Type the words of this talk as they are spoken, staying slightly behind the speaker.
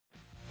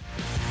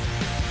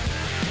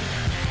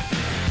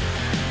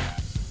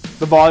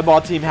The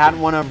volleyball team hadn't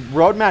won a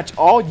road match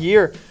all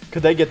year.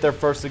 Could they get their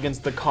first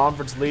against the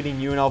conference-leading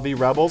UNLV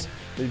Rebels?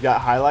 We've got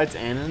highlights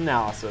and an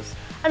analysis.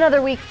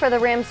 Another week for the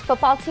Rams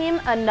football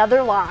team,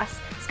 another loss.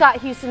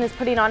 Scott Huston is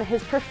putting on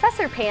his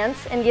professor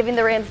pants and giving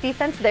the Rams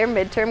defense their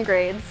midterm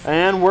grades.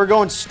 And we're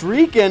going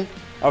streaking.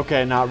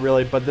 Okay, not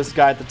really, but this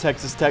guy at the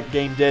Texas Tech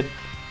game did.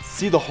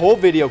 See the whole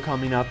video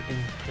coming up in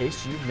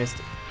case you missed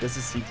it. This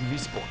is CTV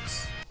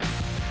Sports.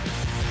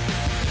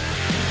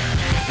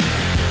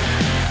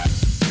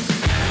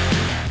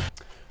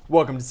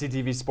 Welcome to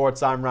CTV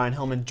Sports. I'm Ryan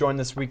Hillman, joined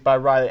this week by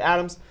Riley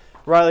Adams.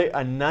 Riley,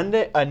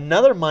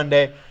 another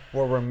Monday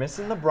where we're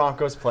missing the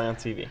Broncos play on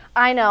TV.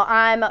 I know,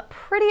 I'm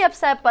pretty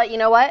upset, but you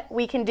know what?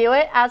 We can do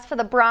it. As for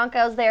the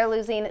Broncos, they're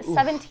losing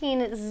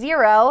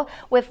 17-0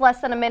 with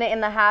less than a minute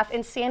in the half,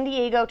 and San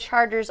Diego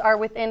Chargers are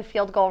within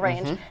field goal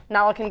range.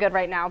 Not looking good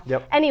right now.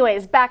 Yep.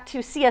 Anyways, back to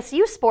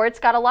CSU Sports.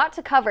 Got a lot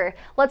to cover.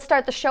 Let's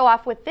start the show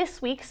off with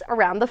this week's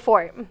Around the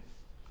Fort.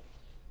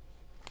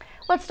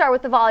 Let's start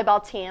with the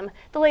volleyball team.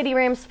 The Lady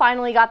Rams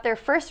finally got their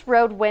first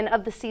road win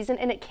of the season,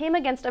 and it came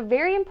against a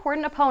very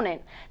important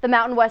opponent, the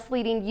Mountain West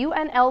leading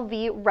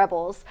UNLV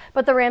Rebels.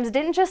 But the Rams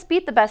didn't just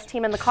beat the best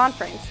team in the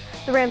conference.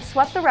 The Rams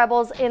swept the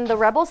Rebels in the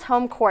Rebels'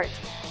 home court.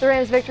 The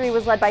Rams' victory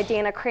was led by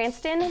Dana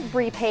Cranston,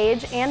 Bree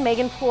Page, and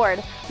Megan Ford,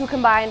 who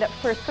combined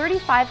for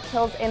 35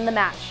 kills in the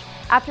match.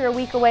 After a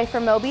week away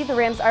from Moby, the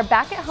Rams are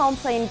back at home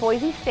playing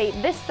Boise State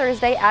this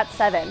Thursday at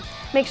 7.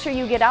 Make sure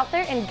you get out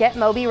there and get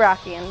Moby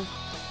rocking.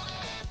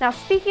 Now,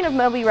 speaking of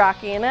Moby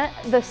rocking,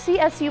 the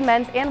CSU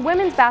men's and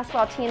women's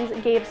basketball teams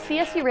gave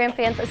CSU Ram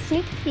fans a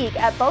sneak peek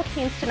at both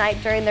teams tonight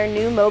during their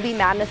new Moby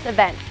Madness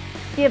event.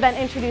 The event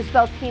introduced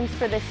both teams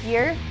for this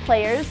year,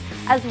 players,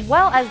 as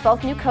well as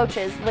both new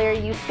coaches, Larry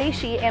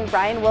Eustace and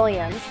Ryan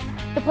Williams.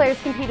 The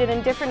players competed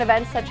in different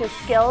events such as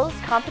skills,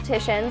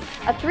 competitions,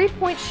 a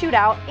three-point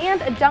shootout,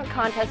 and a dunk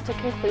contest to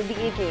conclude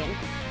the evening.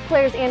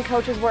 Players and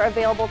coaches were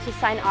available to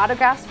sign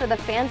autographs for the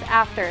fans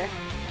after.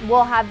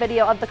 We'll have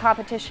video of the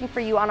competition for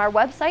you on our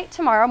website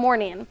tomorrow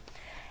morning.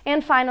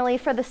 And finally,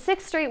 for the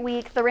 6th straight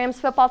week, the Rams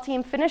football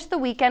team finished the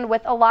weekend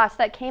with a loss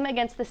that came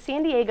against the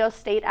San Diego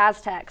State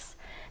Aztecs.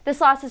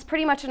 This loss is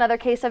pretty much another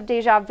case of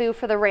deja vu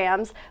for the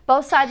Rams,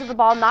 both sides of the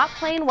ball not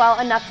playing well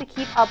enough to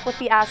keep up with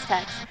the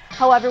Aztecs.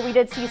 However, we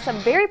did see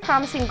some very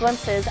promising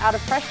glimpses out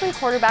of freshman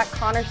quarterback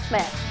Connor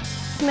Smith.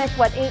 Smith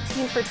went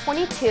 18 for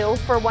 22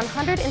 for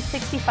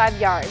 165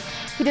 yards.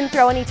 He didn't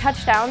throw any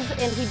touchdowns,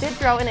 and he did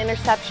throw an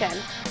interception.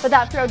 But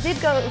that throw did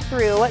go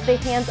through the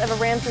hands of a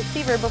Rams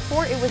receiver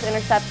before it was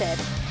intercepted.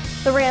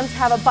 The Rams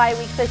have a bye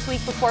week this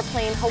week before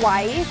playing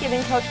Hawaii,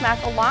 giving Coach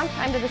Mack a long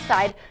time to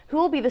decide who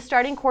will be the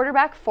starting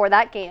quarterback for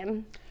that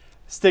game.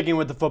 Sticking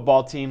with the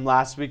football team,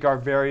 last week our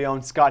very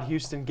own Scott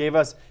Huston gave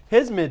us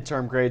his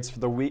midterm grades for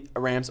the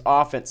Rams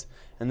offense.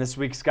 And this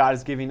week Scott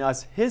is giving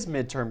us his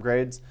midterm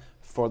grades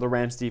for the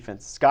Rams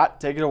defense.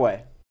 Scott, take it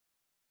away.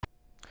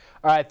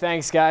 All right,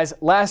 thanks, guys.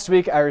 Last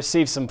week, I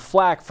received some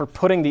flack for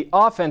putting the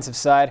offensive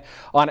side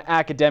on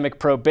academic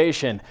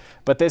probation.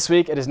 But this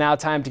week, it is now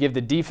time to give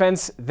the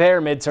defense their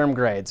midterm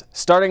grades,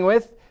 starting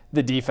with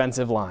the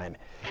defensive line.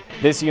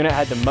 This unit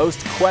had the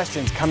most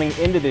questions coming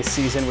into this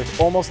season,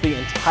 with almost the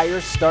entire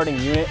starting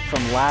unit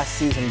from last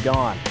season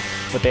gone.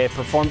 But they have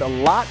performed a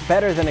lot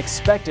better than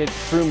expected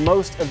through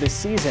most of the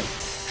season.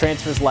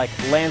 Transfers like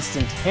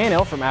Lanston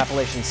Tannehill from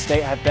Appalachian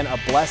State have been a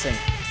blessing,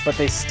 but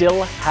they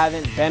still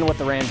haven't been what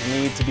the Rams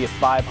need to be a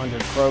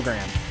 500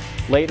 program.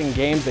 Late in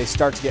games, they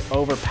start to get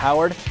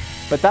overpowered,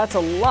 but that's a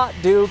lot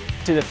due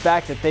to the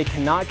fact that they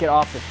cannot get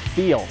off the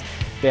field.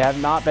 They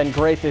have not been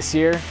great this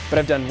year, but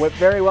have done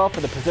very well for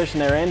the position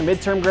they're in.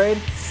 Midterm grade,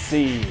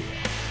 C.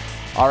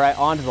 All right,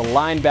 on to the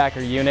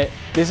linebacker unit.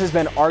 This has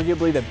been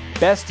arguably the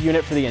best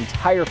unit for the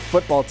entire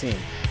football team.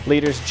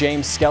 Leaders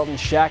James Skelton,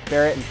 Shaq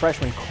Barrett, and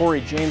freshman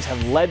Corey James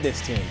have led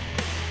this team.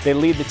 They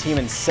lead the team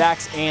in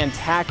sacks and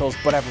tackles,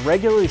 but have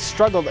regularly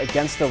struggled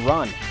against the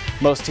run.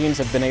 Most teams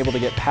have been able to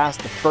get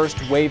past the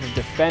first wave of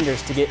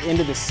defenders to get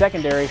into the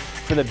secondary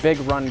for the big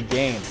run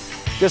game.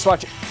 Just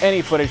watch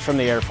any footage from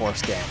the Air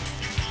Force game.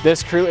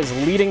 This crew is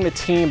leading the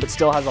team, but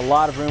still has a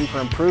lot of room for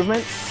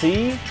improvement,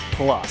 C+.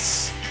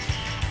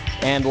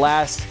 And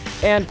last,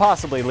 and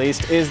possibly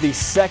least, is the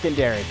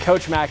secondary.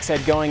 Coach Mack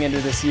said going into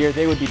this year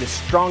they would be the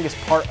strongest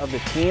part of the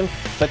team,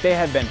 but they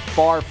have been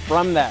far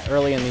from that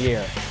early in the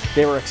year.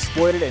 They were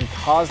exploited and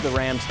caused the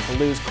Rams to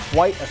lose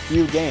quite a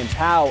few games.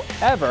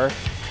 However,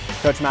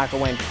 Coach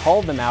McElwain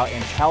called them out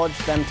and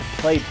challenged them to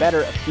play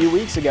better a few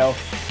weeks ago,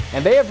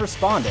 and they have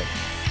responded,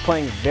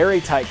 playing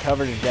very tight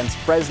coverage against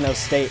Fresno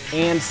State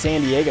and San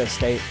Diego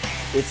State.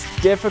 It's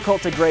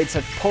difficult to grade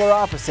such polar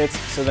opposites,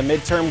 so the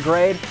midterm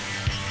grade,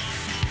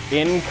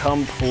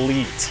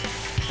 incomplete.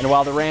 And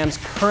while the Rams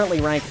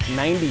currently rank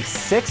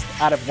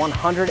 96th out of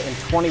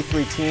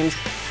 123 teams,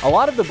 not a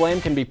lot of the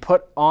blame can be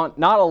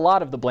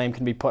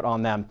put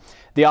on them.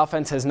 The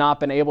offense has not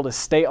been able to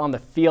stay on the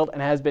field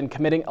and has been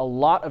committing a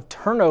lot of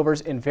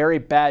turnovers in very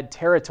bad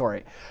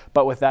territory.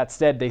 But with that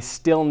said, they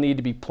still need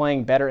to be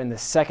playing better in the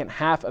second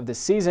half of the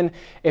season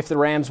if the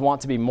Rams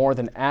want to be more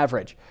than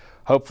average.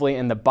 Hopefully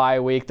in the bye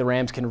week, the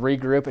Rams can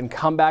regroup and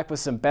come back with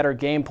some better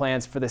game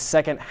plans for the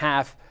second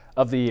half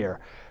of the year,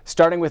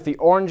 starting with the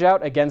Orange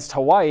Out against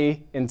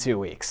Hawaii in 2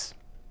 weeks.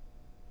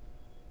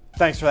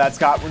 Thanks for that,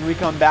 Scott. When we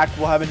come back,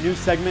 we'll have a new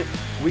segment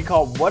we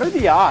call What Are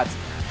the Odds?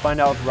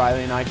 Find out if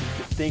Riley and I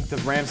think the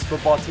Rams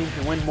football team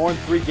can win more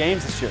than 3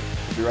 games this year.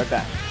 We'll be right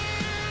back.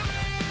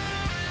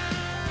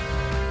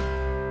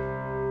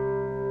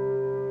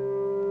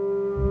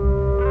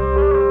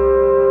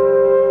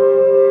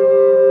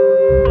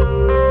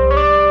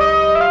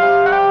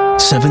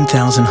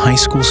 "7,000 high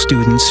school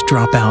students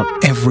drop out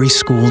every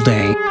school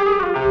day.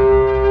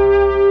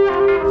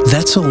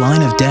 That's a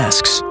line of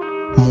desks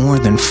more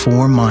than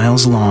 4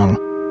 miles long.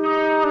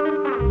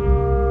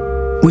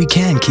 We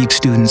can keep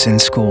students in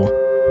school.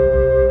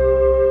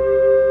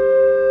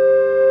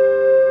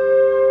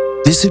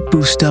 Visit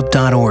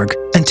boostup.org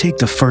and take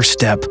the first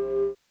step.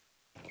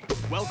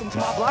 Welcome to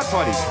my block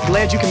party.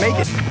 Glad you can make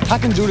it. I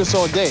can do this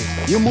all day.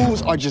 Your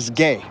moves are just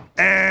gay.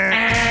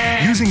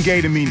 Using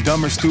gay to mean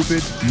dumb or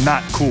stupid,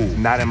 not cool.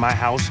 Not in my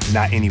house,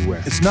 not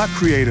anywhere. It's not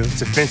creative,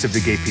 it's offensive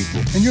to gay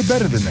people. And you're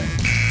better than that.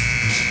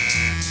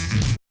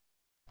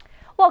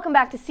 Welcome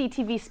back to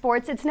CTV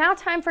Sports. It's now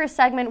time for a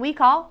segment we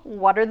call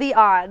What Are the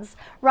Odds?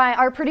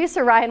 Our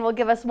producer Ryan will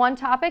give us one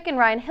topic, and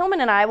Ryan Hillman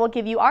and I will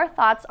give you our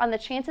thoughts on the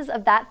chances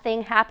of that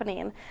thing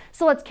happening.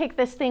 So let's kick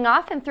this thing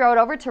off and throw it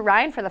over to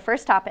Ryan for the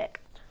first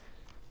topic.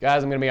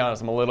 Guys, I'm going to be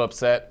honest, I'm a little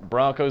upset.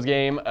 Broncos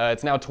game,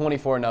 it's now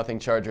 24-0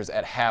 Chargers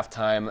at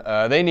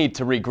halftime. They need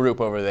to regroup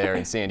over there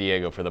in San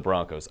Diego for the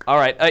Broncos. All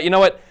right, you know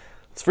what?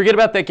 Let's forget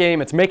about that game.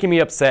 It's making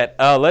me upset.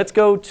 Let's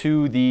go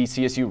to the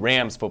CSU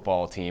Rams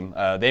football team.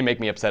 They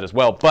make me upset as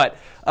well. But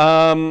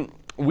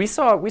we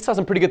saw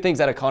some pretty good things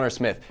out of Connor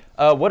Smith.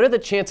 What are the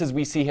chances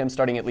we see him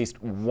starting at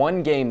least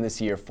one game this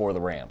year for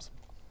the Rams?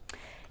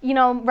 You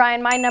know,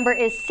 Ryan, my number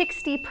is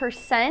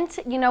 60%.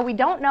 You know, we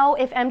don't know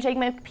if MJ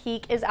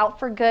McPeak is out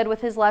for good with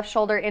his left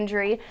shoulder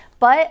injury,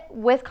 but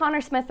with Connor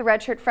Smith, the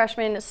redshirt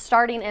freshman,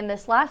 starting in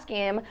this last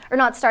game, or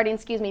not starting,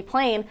 excuse me,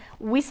 playing,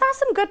 we saw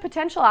some good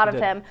potential out of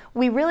him.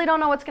 We really don't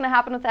know what's going to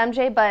happen with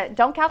MJ, but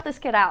don't count this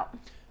kid out.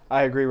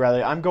 I agree,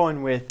 Riley. I'm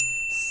going with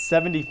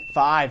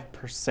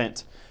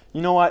 75%.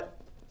 You know what?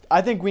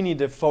 I think we need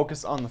to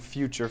focus on the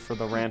future for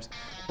the Rams.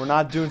 We're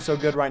not doing so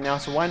good right now,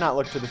 so why not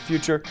look to the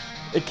future?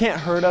 It can't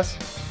hurt us.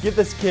 Give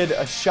this kid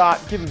a shot.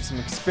 Give him some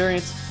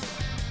experience.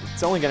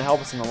 It's only going to help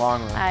us in the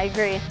long run. I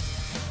agree.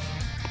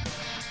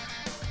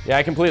 Yeah,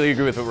 I completely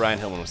agree with what Ryan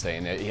Hillman was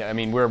saying. I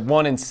mean, we're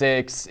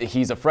 1-6.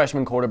 He's a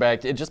freshman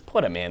quarterback. Just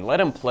put him in.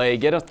 Let him play.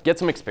 Get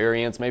some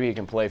experience. Maybe he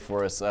can play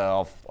for us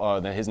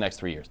his next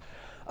 3 years.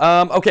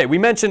 Okay, we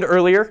mentioned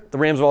earlier the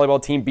Rams volleyball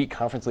team beat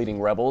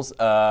conference-leading Rebels.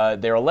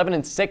 They're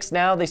 11-6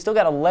 now. They still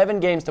got 11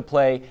 games to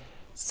play.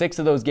 6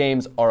 of those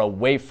games are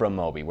away from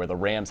Moby, where the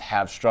Rams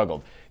have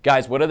struggled.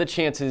 Guys, what are the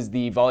chances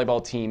the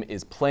volleyball team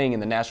is playing in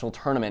the national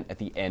tournament at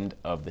the end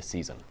of the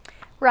season?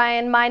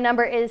 Ryan, my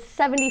number is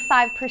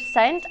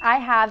 75%. I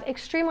have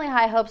extremely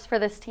high hopes for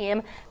this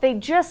team. They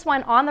just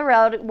went on the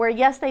road where,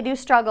 yes, they do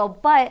struggle,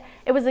 but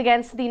it was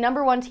against the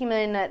 #1 team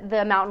in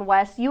the Mountain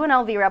West,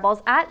 UNLV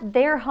Rebels, at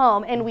their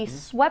home, and we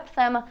swept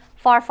them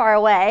far, far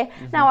away.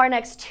 Now our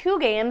next 2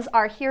 games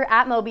are here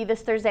at Moby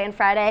this Thursday and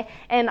Friday,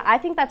 and I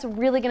think that's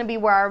really going to be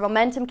where our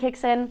momentum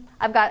kicks in.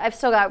 I've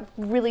still got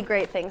really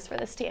great things for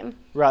this team.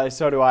 Riley,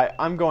 so do I.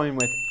 I'm going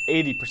with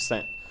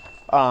 80%.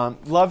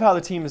 Love how the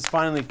team is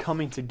finally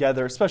coming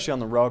together, especially on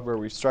the road where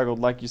we've struggled,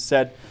 like you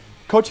said.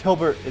 Coach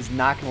Hilbert is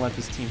not going to let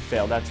this team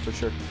fail, that's for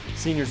sure.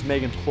 Seniors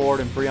Megan Plord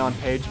and Breon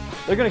Page,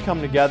 they're going to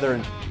come together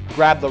and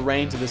grab the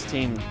reins of this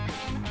team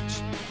and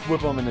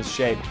whip them into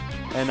shape.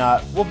 And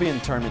we'll be in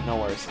the tournament, no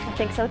worries. I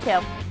think so too.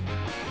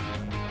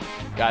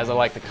 Guys, I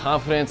like the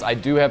confidence. I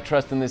do have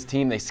trust in this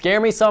team. They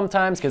scare me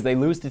sometimes because they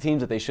lose to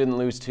teams that they shouldn't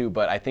lose to,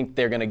 but I think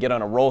they're going to get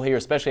on a roll here,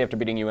 especially after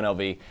beating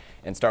UNLV,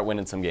 and start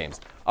winning some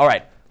games. All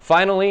right.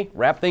 Finally,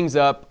 wrap things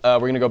up, we're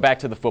going to go back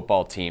to the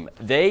football team.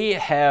 They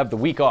have the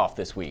week off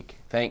this week.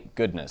 Thank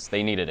goodness.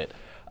 They needed it.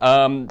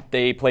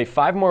 They play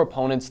 5 more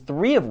opponents,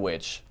 3 of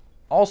which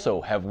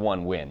also have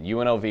 1 win,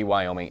 UNLV,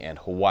 Wyoming, and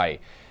Hawaii.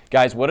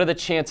 Guys, what are the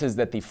chances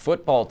that the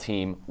football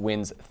team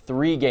wins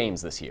 3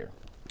 games this year?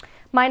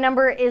 My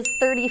number is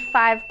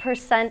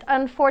 35%.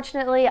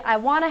 Unfortunately, I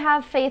want to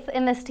have faith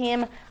in this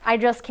team. I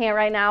just can't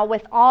right now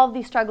with all of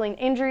these struggling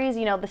injuries.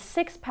 You know, the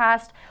 6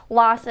 past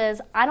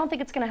losses. I don't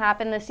think it's going to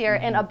happen this year.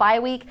 In a bye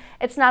week,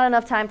 it's not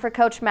enough time for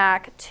Coach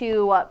Mack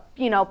to,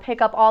 pick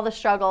up all the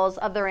struggles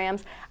of the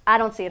Rams. I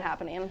don't see it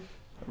happening.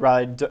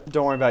 Riley,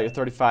 don't worry about your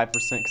 35%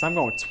 because I'm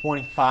going with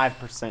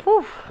 25%.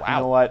 Whew. Wow. You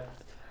know what?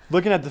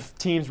 Looking at the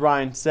teams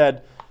Ryan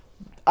said,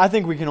 I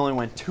think we can only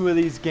win 2 of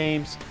these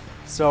games.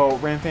 So,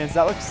 Ram fans,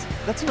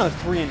 that's another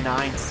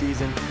 3-9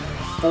 season,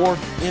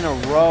 4th in a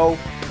row.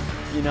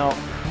 You know,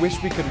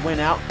 wish we could win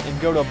out and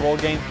go to a bowl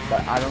game,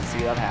 but I don't see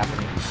that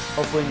happening.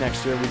 Hopefully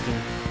next year we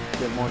can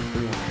get more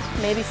free ones.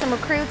 Maybe some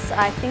recruits.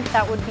 I think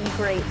that would be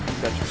great.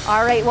 Gotcha.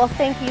 All right, well,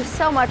 thank you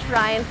so much,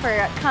 Ryan,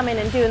 for coming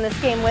and doing this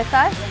game with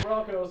us.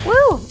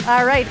 Woo!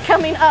 All right,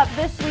 coming up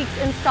this week's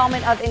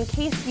installment of In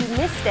Case You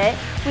Missed It,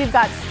 we've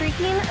got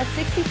streaking, a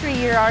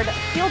 63-yard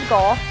field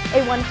goal,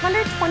 a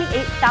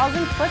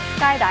 128,000-foot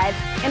skydive,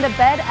 and a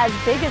bed as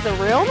big as a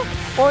room.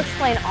 We'll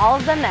explain all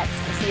of them next.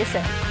 See you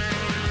soon.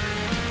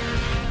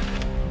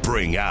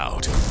 Bring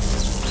out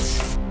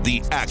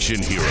the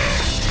action hero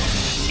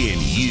in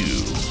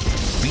you.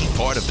 Be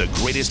part of the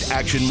greatest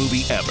action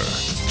movie ever.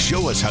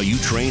 Show us how you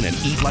train and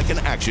eat like an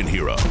action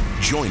hero.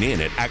 Join in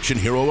at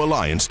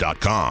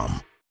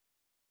actionheroalliance.com.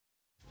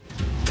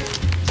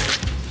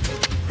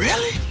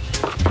 Really?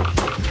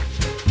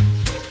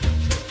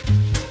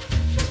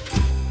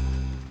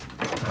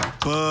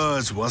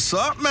 Buzz, what's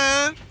up,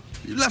 man?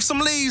 You left some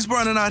leaves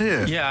burning out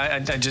here. Yeah, I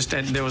just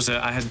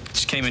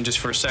came in just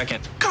for a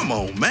second. Come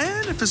on,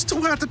 man. If it's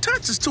too hot to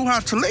touch, it's too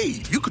hot to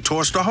leave. You could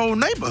torch the whole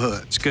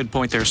neighborhood. It's a good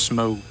point there,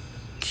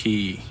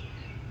 Smokey.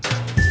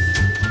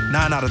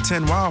 9 out of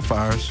 10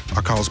 wildfires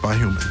are caused by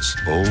humans.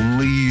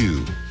 Only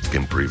you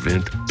can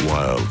prevent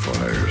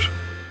wildfires.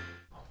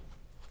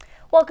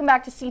 Welcome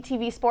back to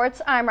CTV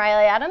Sports. I'm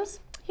Riley Adams.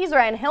 He's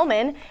Ryan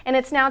Hillman, and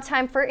it's now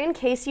time for In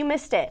Case You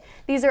Missed It.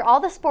 These are all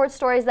the sports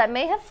stories that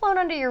may have flown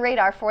under your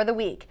radar for the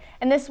week.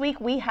 And this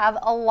week we have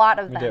a lot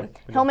of them.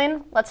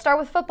 Hillman, let's start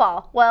with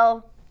football.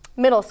 Well,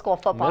 middle school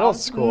football.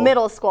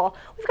 Middle school.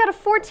 We've got a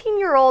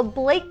 14-year-old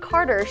Blake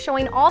Carter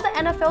showing all the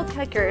NFL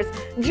kickers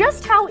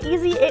just how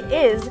easy it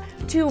is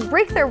to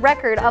break their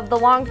record of the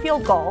long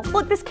field goal.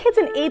 Look, this kid's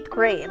in 8th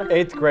grade.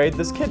 8th grade?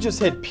 This kid just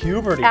hit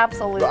puberty.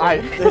 Absolutely.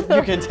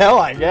 You can tell,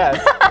 I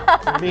guess.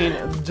 I mean,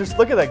 just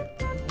look at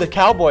the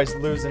Cowboys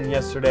losing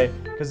yesterday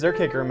because their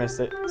kicker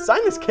missed it.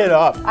 Sign this kid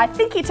up. I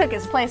think he took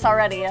his place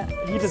already.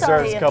 He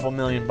deserves a couple $1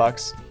 million.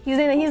 He's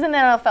in the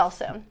NFL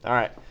soon. All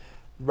right.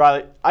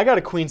 Riley, I got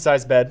a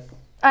queen-size bed.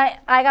 I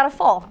got a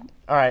full.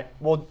 All right.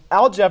 Well,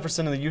 Al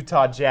Jefferson of the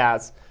Utah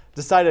Jazz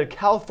decided a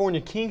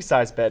California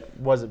king-size bed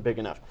wasn't big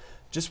enough.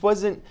 Just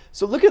wasn't.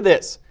 So look at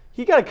this.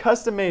 He got a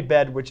custom-made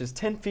bed, which is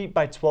 10 feet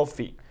by 12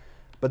 feet.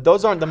 But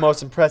those aren't the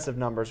most impressive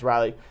numbers,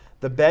 Riley.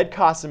 The bed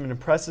cost him an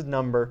impressive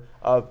number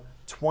of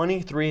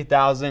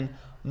 $23,000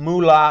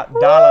 moolah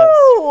dollars.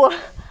 Ooh,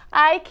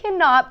 I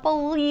cannot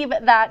believe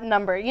that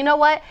number. You know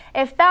what?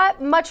 If that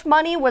much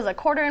money was a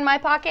quarter in my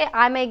pocket,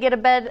 I may get a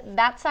bed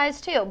that size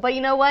too. But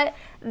you know what?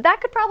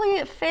 That could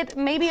probably fit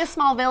maybe a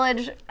small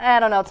village. I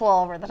don't know. It's a little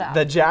over the top.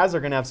 The Jazz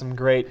are going to have some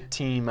great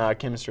team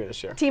chemistry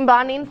this year. Team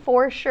bonding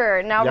for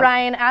sure. Now, Yep.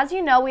 Ryan, as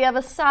you know, we have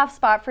a soft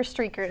spot for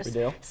streakers. We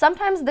do.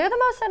 Sometimes they're the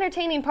most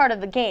entertaining part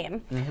of the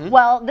game.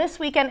 Well, this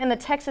weekend in the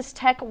Texas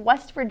Tech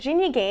West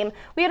Virginia game,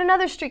 we had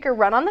another streaker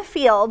run on the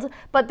field,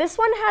 but this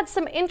one had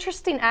some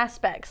interesting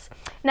aspects.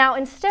 Now,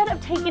 instead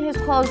of taking his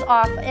clothes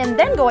off and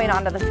then going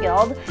onto the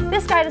field,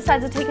 this guy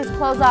decides to take his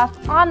clothes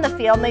off on the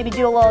field, maybe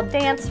do a little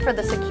dance for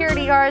the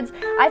security guards.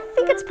 I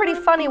think it's pretty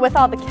funny with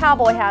all the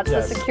cowboy hats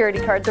the security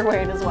guards are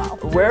wearing as well.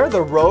 Where are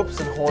the ropes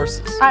and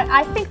horses?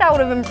 I think that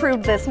would have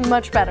improved this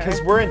much better.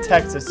 Because we're in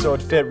Texas, so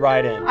it fit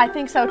right in. I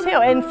think so too.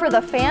 And for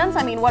the fans,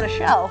 I mean, what a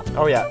show.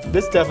 Oh yeah,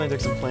 this definitely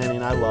took some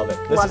planning. I love it.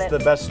 This Love is it. the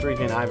best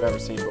streaking I've ever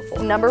seen before.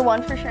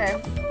 #1 for sure.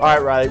 All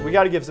right, Riley, we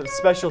got to give a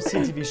special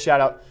CTV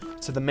shout out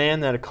to the man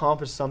that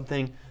accomplished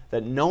something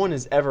that no one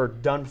has ever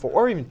done before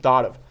or even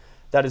thought of.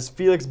 That is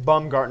Felix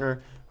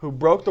Baumgartner, who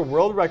broke the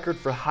world record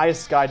for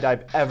highest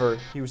skydive ever.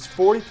 He was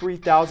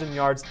 43,000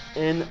 yards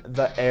in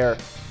the air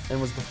and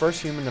was the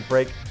first human to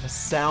break the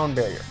sound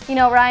barrier. You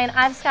know, Ryan,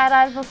 I've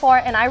skydived before,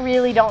 and I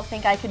really don't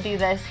think I could do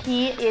this.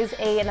 He is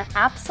an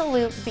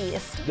absolute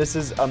beast. This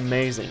is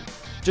amazing.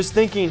 Just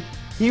thinking,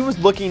 he was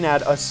looking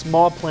at a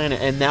small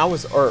planet, and that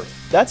was Earth.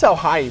 That's how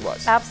high he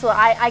was.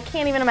 Absolutely. I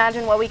can't even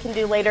imagine what we can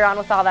do later on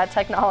with all that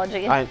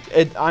technology.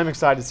 I'm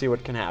excited to see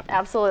what can happen.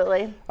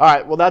 Absolutely. All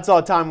right, well, that's all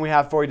the time we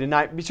have for you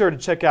tonight. Be sure to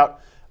check out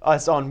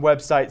us on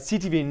website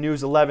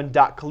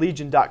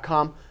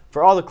ctvnews11.collegian.com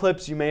for all the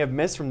clips you may have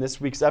missed from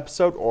this week's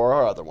episode or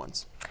our other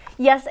ones.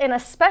 Yes, and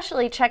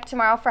especially check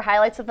tomorrow for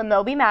highlights of the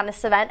Moby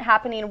Madness event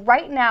happening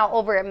right now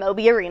over at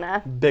Moby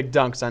Arena. Big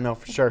dunks, I know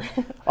for sure.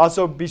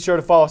 Also, be sure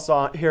to follow us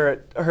on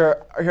here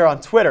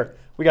on Twitter.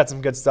 We got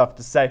some good stuff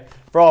to say.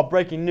 For all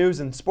breaking news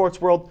in the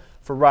sports world,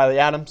 for Riley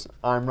Adams,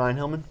 I'm Ryan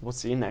Hillman. We'll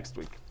see you next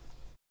week.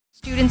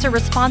 Students are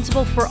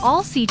responsible for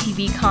all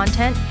CTV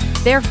content,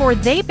 therefore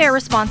they bear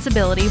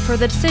responsibility for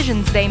the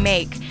decisions they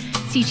make.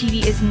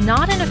 CTV is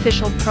not an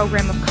official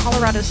program of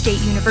Colorado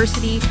State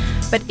University,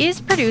 but is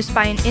produced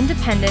by an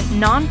independent,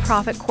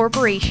 nonprofit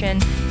corporation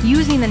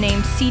using the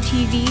name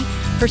CTV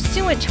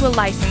pursuant to a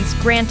license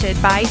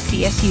granted by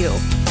CSU.